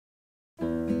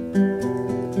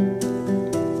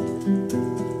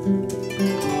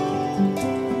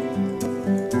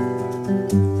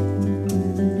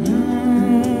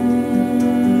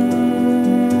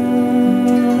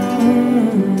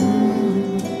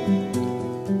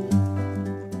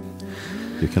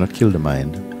You cannot kill the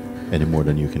mind any more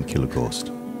than you can kill a ghost.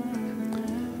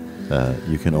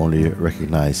 You can only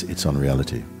recognize its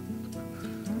unreality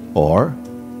or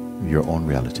your own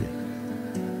reality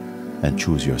and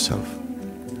choose yourself.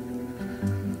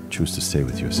 Choose to stay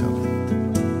with yourself.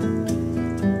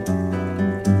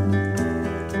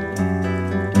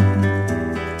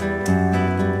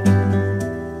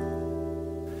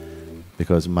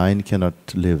 Because mind cannot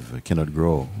live, cannot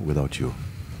grow without you.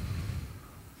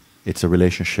 It's a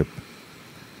relationship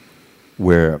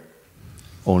where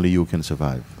only you can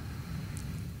survive.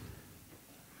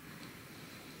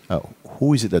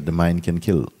 Who is it that the mind can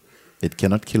kill? It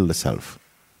cannot kill the self.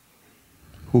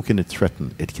 Who can it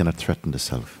threaten? It cannot threaten the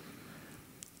self.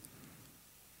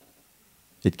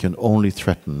 It can only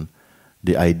threaten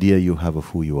the idea you have of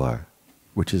who you are,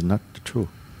 which is not true.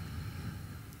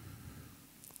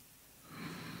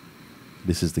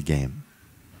 This is the game.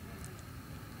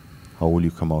 How will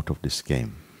you come out of this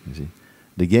game? You see,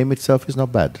 the game itself is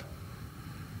not bad,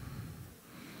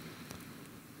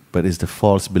 but it's the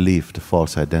false belief, the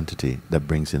false identity that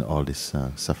brings in all this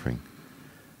suffering.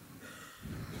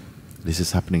 This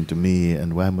is happening to me,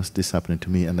 and why must this happen to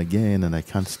me? And again, and I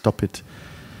can't stop it.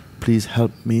 Please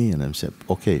help me. And I'm saying,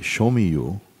 okay, show me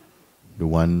you, the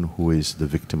one who is the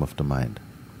victim of the mind.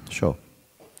 Show.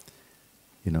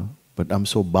 You know, but I'm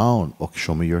so bound. Okay,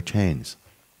 show me your chains.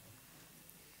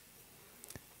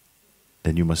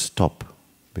 Then you must stop,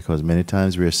 because many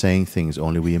times we are saying things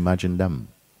only we imagine them,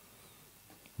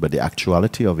 but the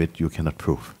actuality of it you cannot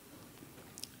prove.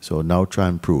 So now try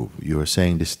and prove. You are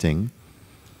saying this thing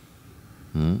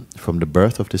from the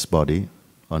birth of this body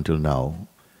until now.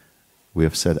 We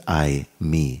have said I,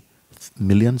 me,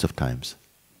 millions of times,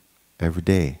 every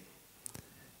day.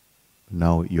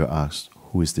 Now you're asked,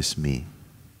 who is this me?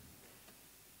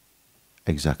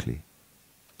 Exactly.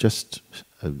 Just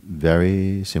a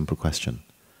very simple question.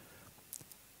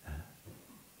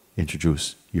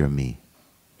 Introduce your me.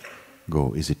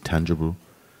 Go. Is it tangible?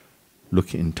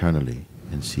 Look internally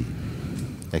and see.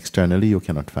 Externally you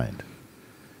cannot find.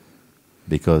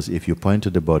 Because if you point to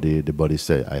the body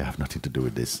says, I have nothing to do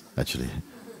with this, actually.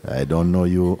 I don't know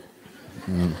you.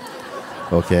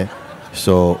 Okay.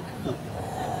 So,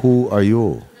 who are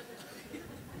you?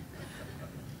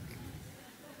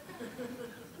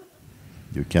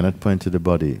 You cannot point to the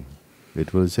body.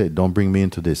 It will say, don't bring me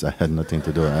into this. I had nothing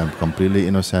to do. I am completely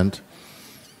innocent.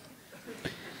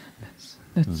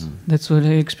 That's what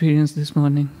I experienced this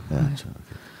morning. Yeah,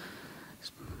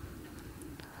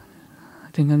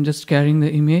 I think I'm just carrying the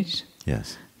image.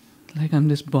 yes. Like I'm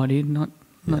this body, not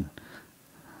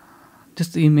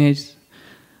just the image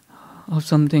of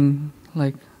something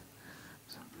like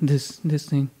this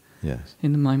thing. Yes.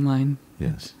 In my mind.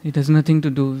 Yes. It has nothing to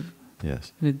do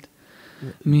Yes. with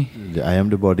me. The I am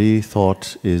the body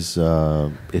thought is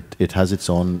it has its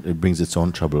own, it brings its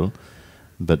own trouble,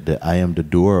 but the I am the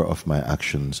doer of my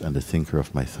actions and the thinker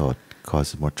of my thought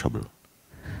causes more trouble.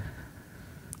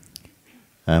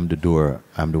 I am the doer,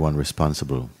 I am the one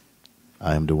responsible.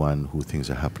 I am the one who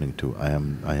things are happening to. I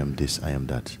am this, I am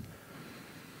that.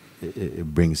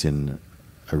 It brings in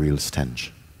a real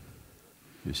stench,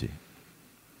 you see.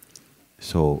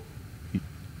 So,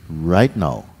 right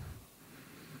now,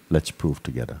 let's prove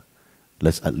together.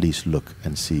 Let's at least look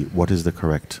and see what is the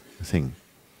correct thing.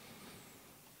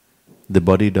 The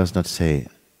body does not say,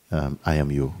 I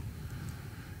am you,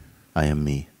 I am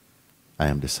me, I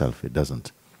am the self. It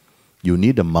doesn't. You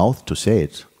need a mouth to say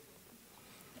it,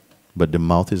 but the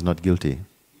mouth is not guilty.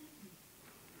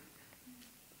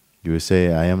 You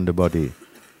say, I am the body.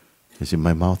 You see,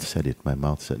 my mouth said it, my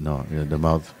mouth said, no, the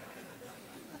mouth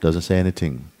doesn't say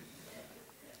anything.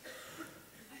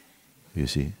 You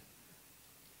see?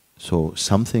 So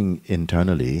something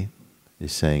internally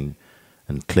is saying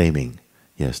and claiming,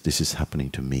 yes, this is happening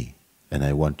to me, and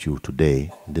I want you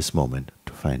today, in this moment,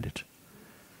 to find it.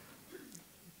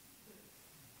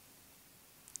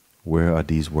 Where are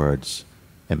these words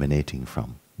emanating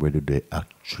from? Where do they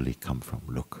actually come from?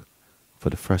 Look.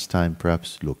 For the first time,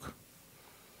 perhaps, look.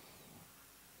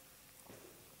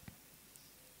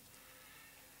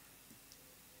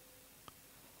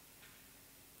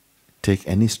 Take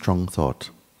any strong thought,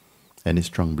 any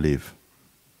strong belief.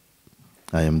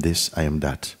 I am this, I am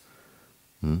that.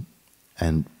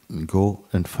 And go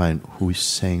and find who is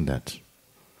saying that.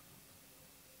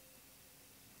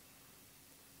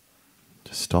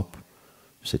 Just stop,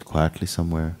 sit quietly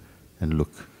somewhere and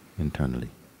look internally.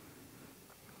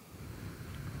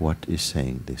 What is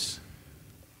saying this?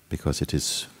 Because it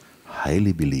is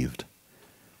highly believed,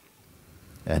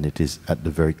 and it is at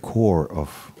the very core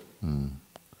of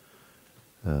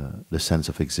the sense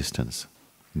of existence.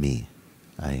 Me,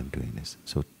 I am doing this.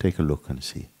 So take a look and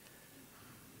see.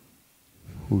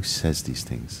 Who says these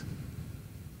things?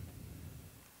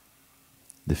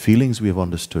 The feelings we have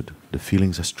understood. The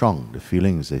feelings are strong. The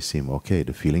feelings, they seem okay.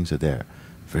 The feelings are there.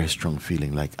 Very strong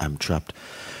feeling like I'm trapped.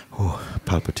 Oh,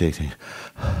 palpitating.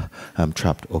 I'm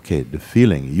trapped. Okay, the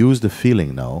feeling. Use the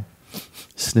feeling now.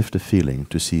 Sniff the feeling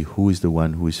to see who is the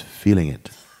one who is feeling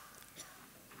it.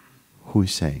 Who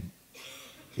is saying?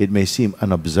 It may seem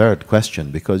an absurd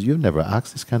question because you've never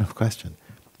asked this kind of question.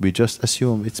 We just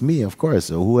assume it's me, of course.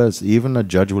 So who else? Even a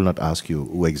judge will not ask you,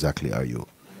 who exactly are you?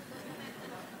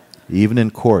 Even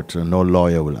in court, no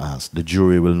lawyer will ask. The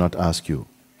jury will not ask you.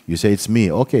 You say, it's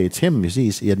me. Okay, it's him. You see,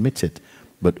 he admits it.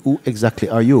 But who exactly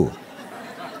are you?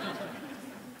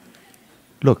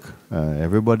 Look,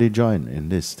 everybody join in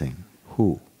this thing.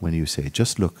 Who? When you say,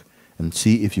 just look and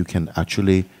see if you can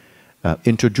actually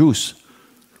introduce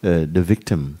the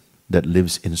victim that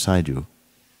lives inside you.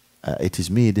 It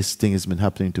is me, this thing has been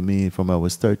happening to me from I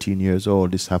was 13 years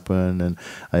old, this happened, and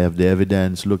I have the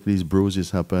evidence, look, these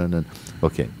bruises happened, and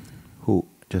okay. Who?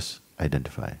 Just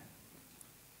identify.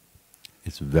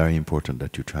 It's very important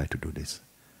that you try to do this.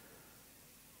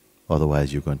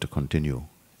 Otherwise you're going to continue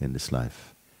in this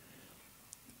life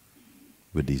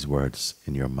with these words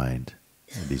in your mind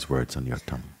and these words on your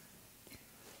tongue.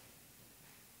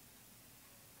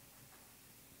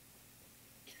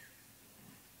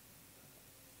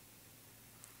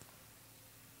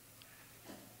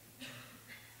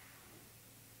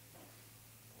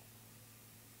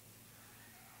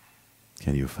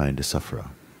 Can you find the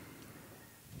sufferer?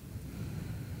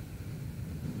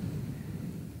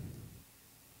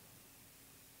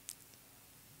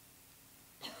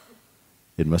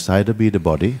 It must either be the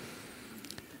body,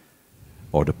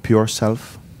 or the pure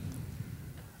self,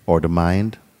 or the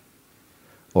mind,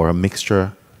 or a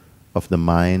mixture of the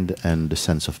mind and the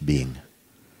sense of being.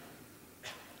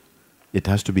 It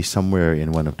has to be somewhere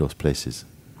in one of those places.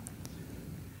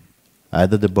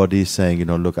 Either the body is saying, you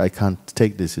know, look, I can't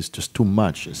take this, it's just too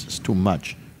much, it's just too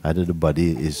much. Either the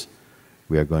body is,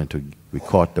 we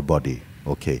caught the body,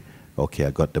 okay,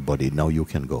 I got the body, now you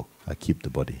can go. I keep the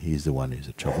body, he's the one who's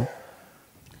in trouble.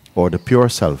 Or the pure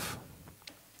self,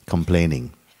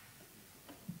 complaining,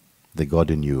 the God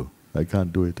in you, I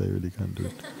can't do it, I really can't do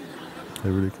it. I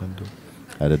really can't do it.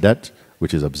 Either that,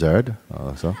 which is absurd,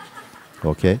 also,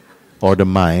 okay, or the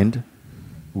mind,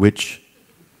 which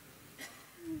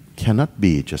cannot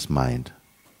be just mind.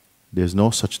 There's no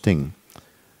such thing.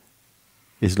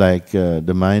 It's like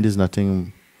the mind is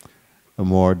nothing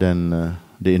more than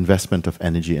the investment of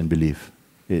energy and belief.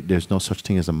 There's no such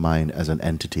thing as a mind, as an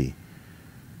entity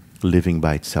living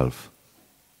by itself.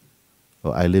 Oh,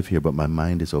 I live here, but my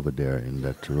mind is over there in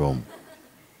that room.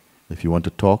 If you want to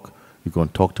talk, you go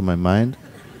and talk to my mind.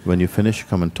 When you finish,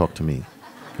 come and talk to me.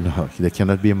 No, there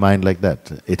cannot be a mind like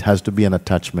that. It has to be an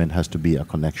attachment, has to be a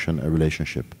connection, a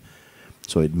relationship.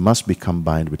 So it must be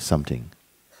combined with something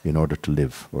in order to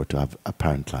live or to have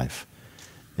apparent life.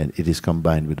 And it is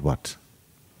combined with what?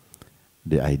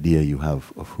 The idea you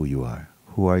have of who you are.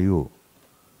 Who are you?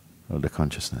 Well, the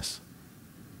consciousness.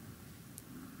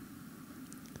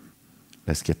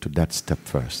 Let's get to that step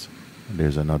first.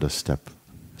 There's another step,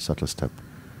 subtle step,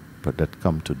 but let's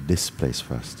come to this place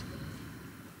first.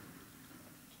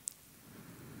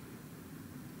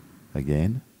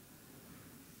 Again.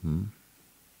 And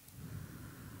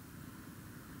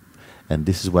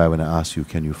this is why when I ask you,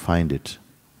 can you find it?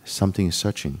 Something is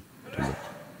searching to look.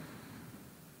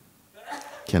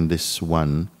 Can this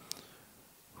one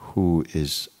who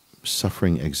is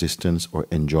suffering existence or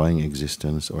enjoying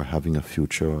existence or having a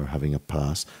future or having a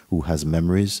past, who has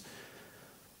memories,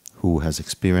 who has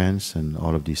experience and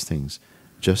all of these things,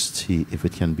 just see if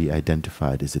it can be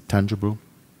identified. Is it tangible?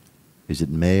 Is it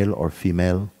male or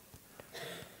female?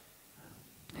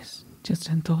 It's just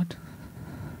in thought.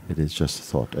 It is just a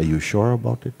thought. Are you sure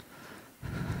about it?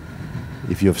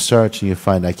 If you have searched and you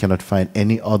find, I cannot find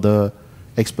any other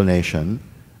explanation,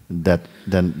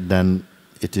 then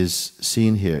it is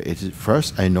seen here. It is,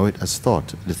 first, I know it as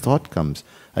thought. The thought comes,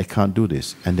 I can't do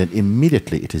this. And then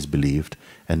immediately it is believed,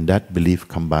 and that belief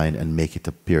combined and make it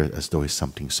appear as though it's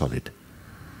something solid.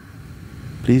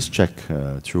 Please check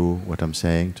through what I'm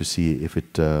saying to see if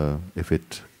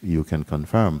it you can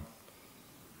confirm.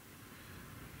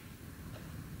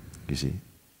 You see?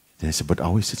 Then I say, but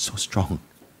how is it so strong?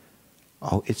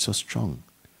 How it's so strong?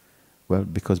 Well,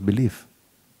 because belief.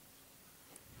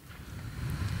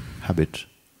 Habit.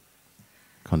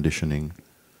 Conditioning.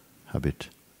 Habit.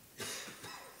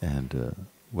 And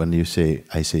when you say,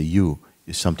 I say you,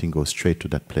 something goes straight to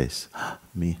that place.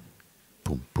 Me.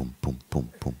 Boom, boom, boom, boom,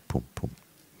 boom, boom,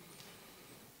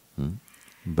 boom.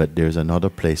 But there's another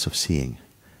place of seeing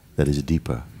that is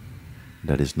deeper,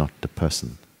 that is not the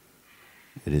person.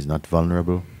 It is not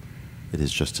vulnerable, it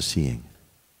is just a seeing.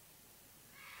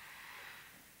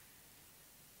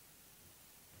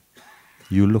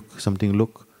 You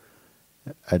look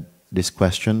at this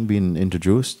question being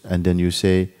introduced, and then you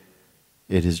say,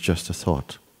 it is just a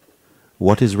thought.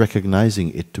 What is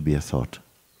recognizing it to be a thought?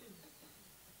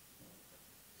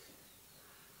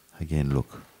 Again,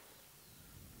 look.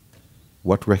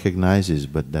 What recognizes,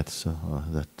 but that is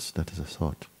a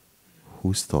thought.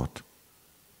 Whose thought?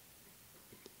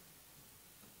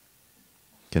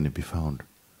 Can it be found?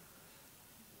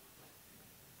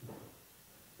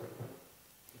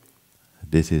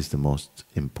 This is the most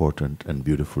important and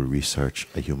beautiful research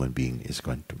a human being is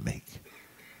going to make.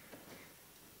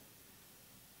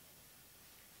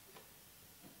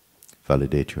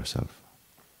 Validate yourself.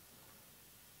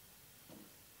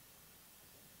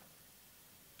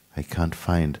 I can't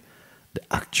find the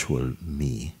actual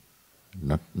me,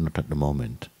 not at the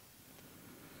moment.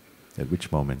 At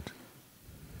which moment?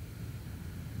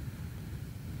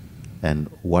 And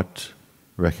what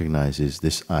recognizes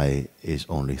this I is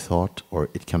only thought, or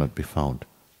it cannot be found?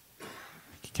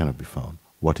 It cannot be found.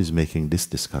 What is making this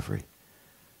discovery?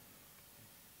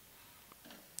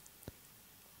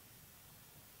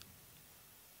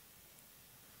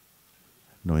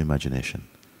 No imagination.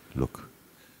 Look.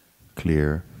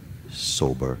 Clear,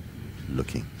 sober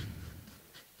looking.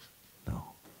 No.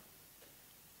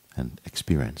 And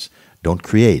experience. Don't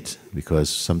create, because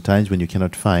sometimes when you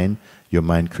cannot find, your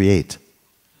mind creates.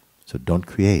 So don't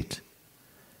create.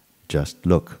 Just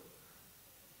look.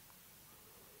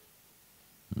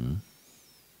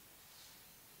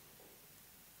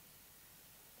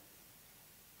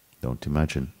 Don't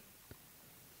imagine.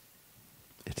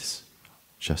 It is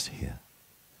just here.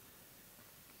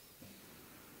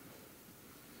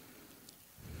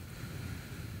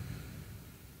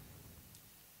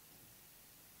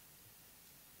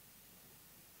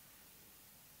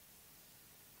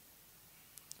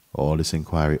 All this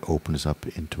inquiry opens up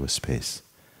into a space.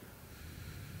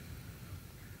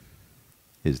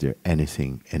 Is there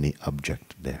anything, any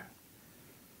object there?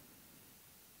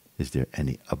 Is there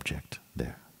any object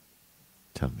there?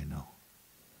 Tell me no.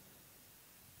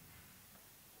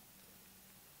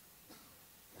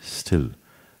 Still,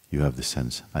 you have the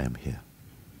sense, I am here.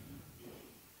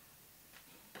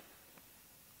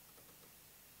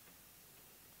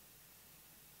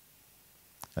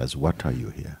 As what are you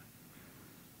here?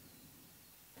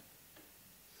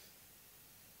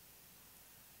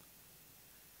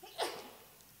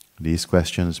 These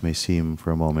questions may seem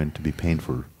for a moment to be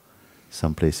painful,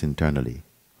 someplace internally,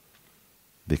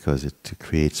 because it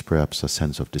creates perhaps a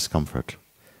sense of discomfort,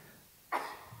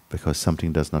 because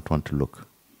something does not want to look.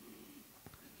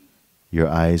 Your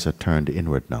eyes are turned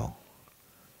inward now.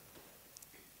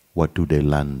 What do they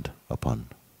land upon?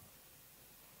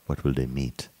 What will they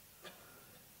meet?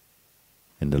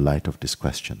 In the light of this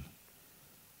question,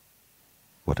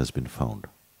 what has been found?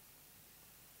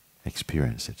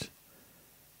 Experience it.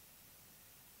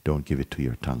 Don't give it to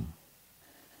your tongue.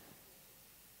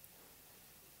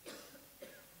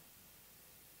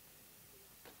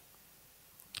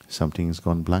 Something's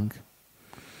gone blank.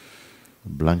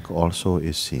 Blank also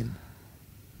is seen.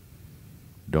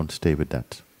 Don't stay with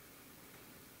that.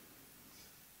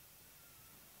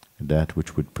 That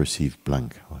which would perceive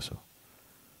blank also.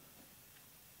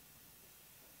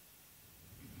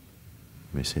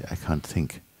 You may say, I can't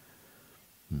think.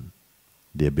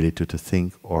 The ability to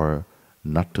think or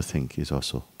not to think is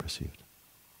also perceived.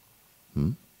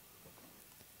 Who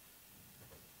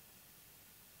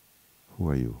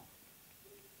are you?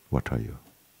 What are you?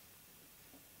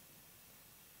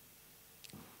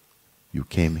 You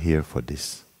came here for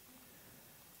this.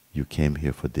 You came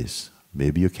here for this.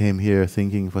 Maybe you came here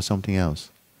thinking for something else.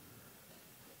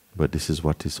 But this is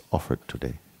what is offered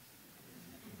today.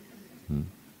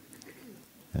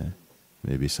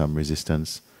 Maybe some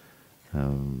resistance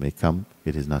may come.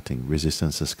 It is nothing.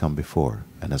 Resistance has come before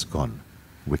and has gone.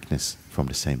 Weakness from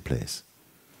the same place.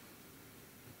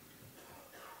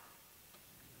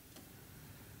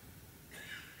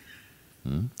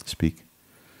 Speak.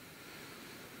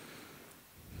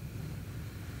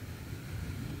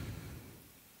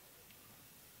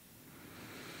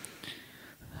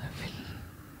 I feel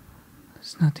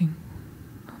there's nothing.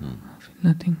 I feel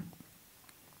nothing.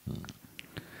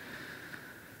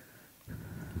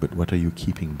 But what are you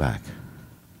keeping back?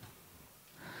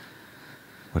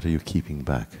 What are you keeping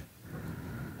back?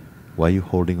 Why are you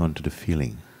holding on to the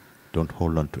feeling? Don't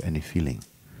hold on to any feeling.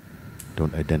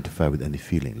 Don't identify with any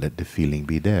feeling. Let the feeling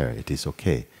be there. It is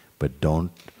okay. But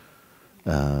don't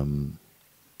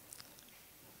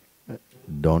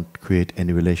Don't create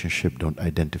any relationship, don't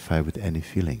identify with any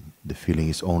feeling. The feeling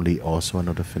is only also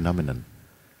another phenomenon.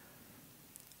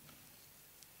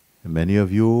 Many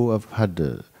of you have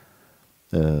had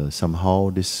somehow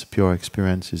this pure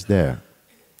experience is there.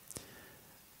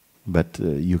 But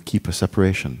you keep a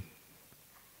separation.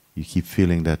 You keep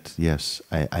feeling that, yes,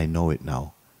 I know it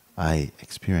now. I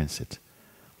experience it.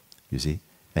 You see?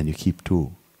 And you keep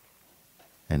two.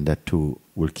 And that two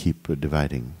will keep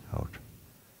dividing out.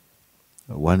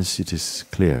 Once it is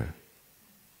clear,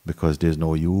 because there's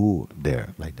no you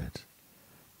there like that.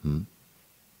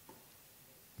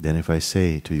 Then if I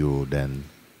say to you, then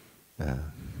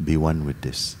be one with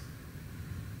this.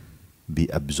 Be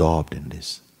absorbed in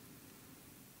this.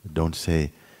 Don't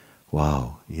say,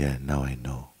 wow, yeah, now I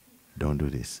know. Don't do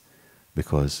this.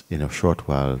 Because in a short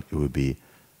while it will be,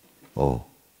 oh,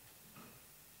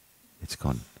 it's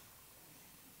gone.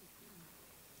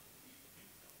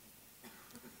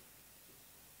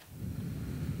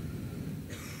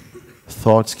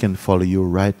 Thoughts can follow you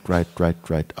right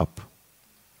up.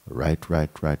 Right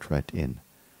in.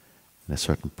 At a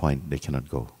certain point they cannot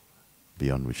go,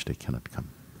 beyond which they cannot come.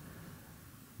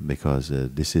 Because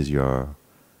this is your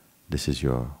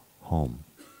home,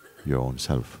 your own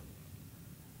self,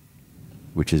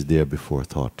 which is there before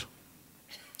thought,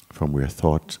 from where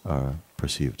thoughts are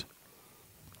perceived.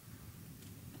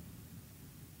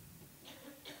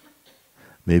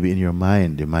 Maybe in your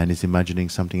mind is imagining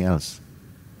something else,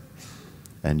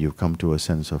 and you come to a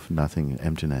sense of nothing,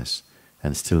 emptiness,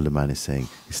 and still the mind is saying,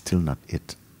 it's still not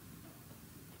it.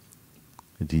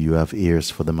 Do you have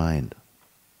ears for the mind?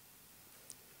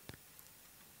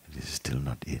 It is still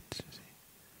not it.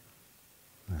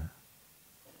 You see.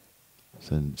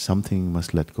 So something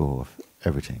must let go of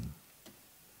everything.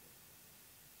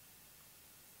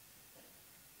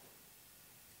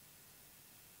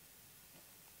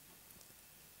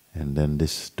 And then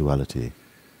this duality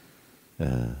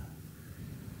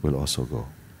will also go.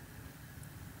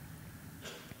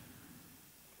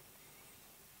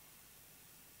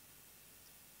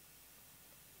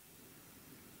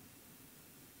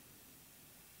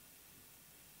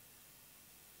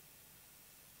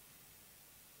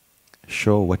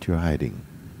 Show what you're hiding.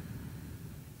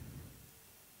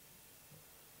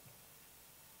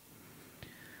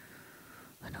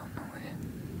 I don't know.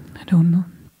 I don't know.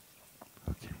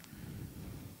 Okay.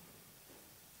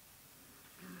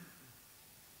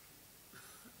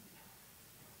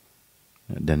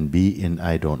 Then be in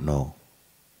I don't know.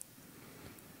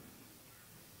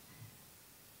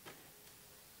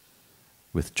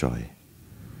 With joy.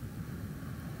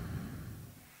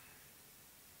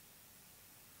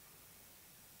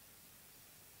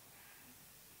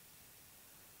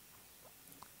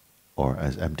 Or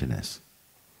as emptiness.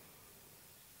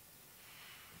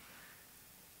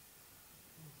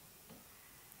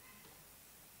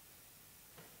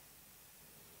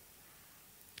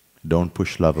 Don't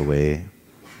push love away.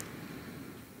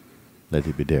 Let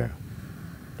it be there.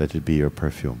 Let it be your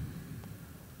perfume.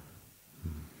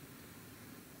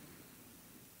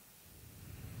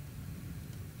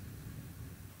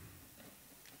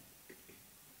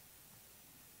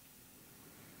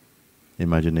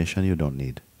 Imagination you don't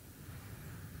need.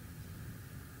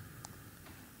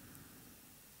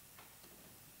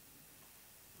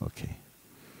 Okay.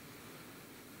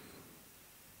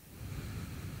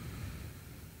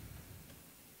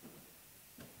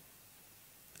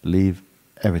 Leave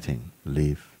everything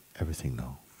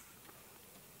now.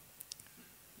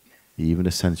 Even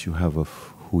the sense you have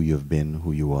of who you've been,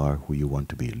 who you are, who you want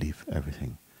to be, leave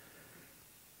everything.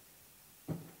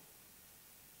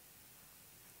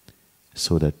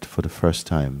 So that for the first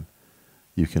time,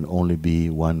 you can only be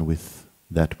one with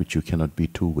that which you cannot be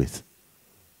two with.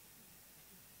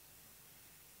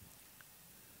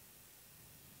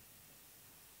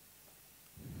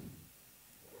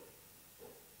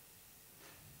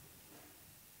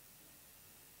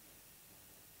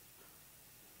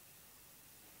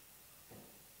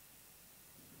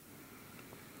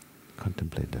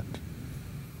 Contemplate that.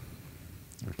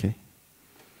 Okay?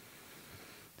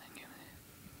 Thank you.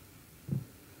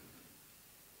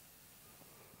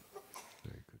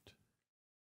 Very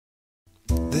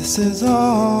good. This is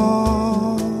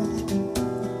all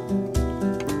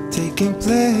taking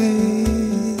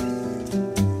place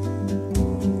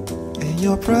in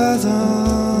your presence.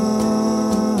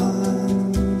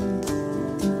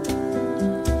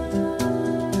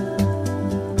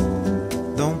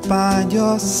 Don't find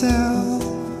yourself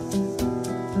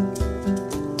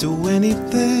do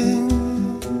anything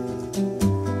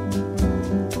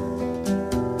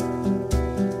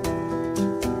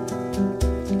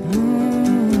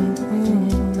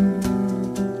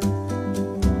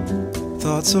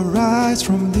Thoughts arise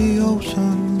from the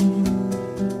ocean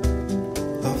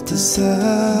of the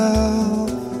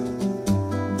self.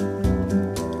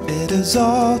 It is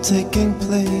all taking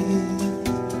place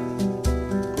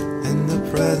in the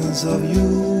presence of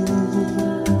you.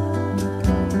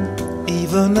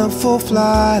 Even a full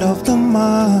flight of the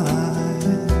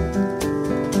mind,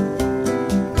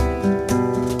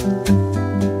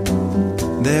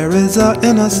 there is an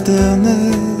inner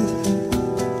stillness,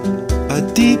 a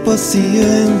deeper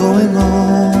seeing going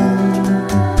on.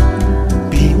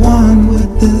 Be one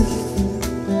with this,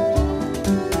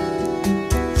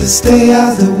 to stay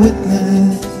as a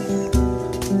witness.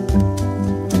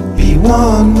 Be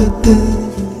one with this,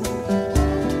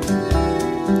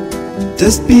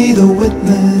 just be the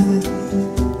witness.